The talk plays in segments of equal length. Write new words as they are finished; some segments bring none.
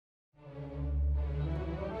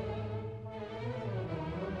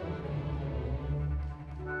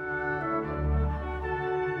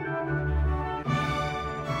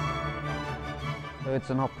So it's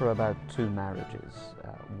an opera about two marriages,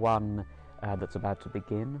 one that's about to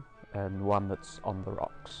begin and one that's on the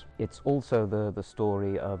rocks. It's also the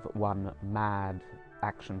story of one mad,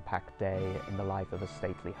 action-packed day in the life of a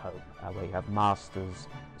stately home, where you have masters,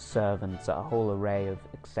 servants, a whole array of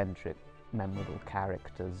eccentric, memorable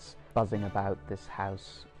characters buzzing about this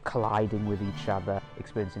house, colliding with each other,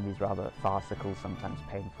 experiencing these rather farcical, sometimes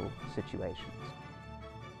painful situations.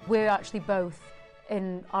 We're actually both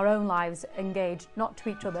in our own lives engaged, not to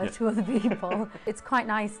each other, to other people. It's quite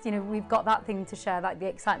nice, you know, we've got that thing to share, like the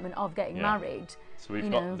excitement of getting married. So we've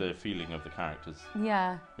got the feeling of the characters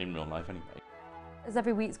in real life anyway. As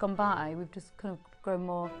every week's gone by, we've just kind of grown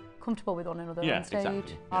more comfortable with one another on stage.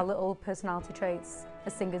 Exactly. Our little personality traits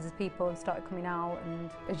as singers, as people, have started coming out, and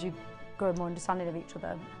as you grow more understanding of each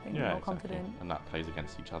other, I think you're more confident. And that plays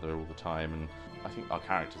against each other all the time, and I think our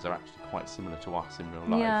characters are actually quite similar to us in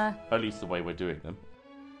real life, at least the way we're doing them.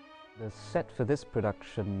 The set for this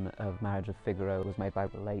production of Marriage of Figaro was made by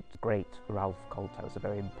the late, great Ralph Colthouse, a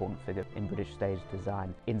very important figure in British stage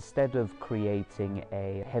design. Instead of creating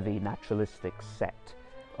a heavy naturalistic set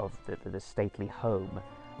of the stately home,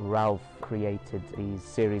 Ralph created these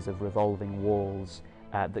series of revolving walls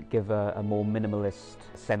that give a more minimalist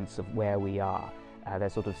sense of where we are. They're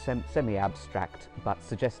sort of semi-abstract, but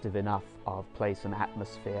suggestive enough of place and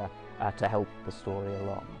atmosphere to help the story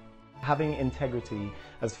along. Having integrity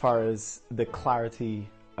as far as the clarity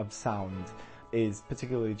of sound is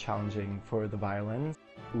particularly challenging for the violins.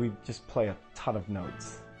 We just play a ton of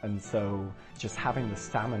notes, and so just having the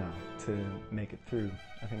stamina to make it through,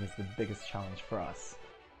 I think, is the biggest challenge for us.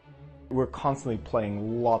 We're constantly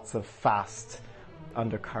playing lots of fast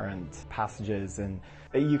undercurrent passages, and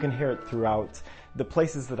you can hear it throughout. The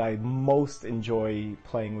places that I most enjoy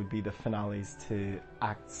playing would be the finales to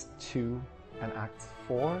Acts 2 and Act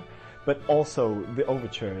 4, but also the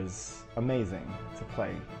overture is amazing to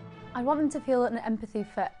play. I want them to feel an empathy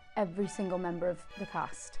for every single member of the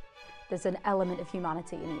cast. There's an element of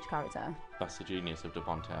humanity in each character. That's the genius of De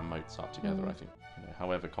Bonte and Mozart together, I think. You know,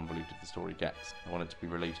 however convoluted the story gets, I want it to be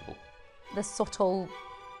relatable. The subtle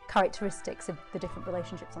characteristics of the different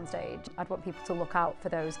relationships on stage, I'd want people to look out for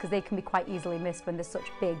those, because they can be quite easily missed when there's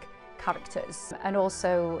such big characters. And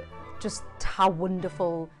also just how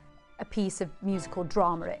wonderful a piece of musical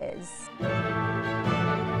drama it is.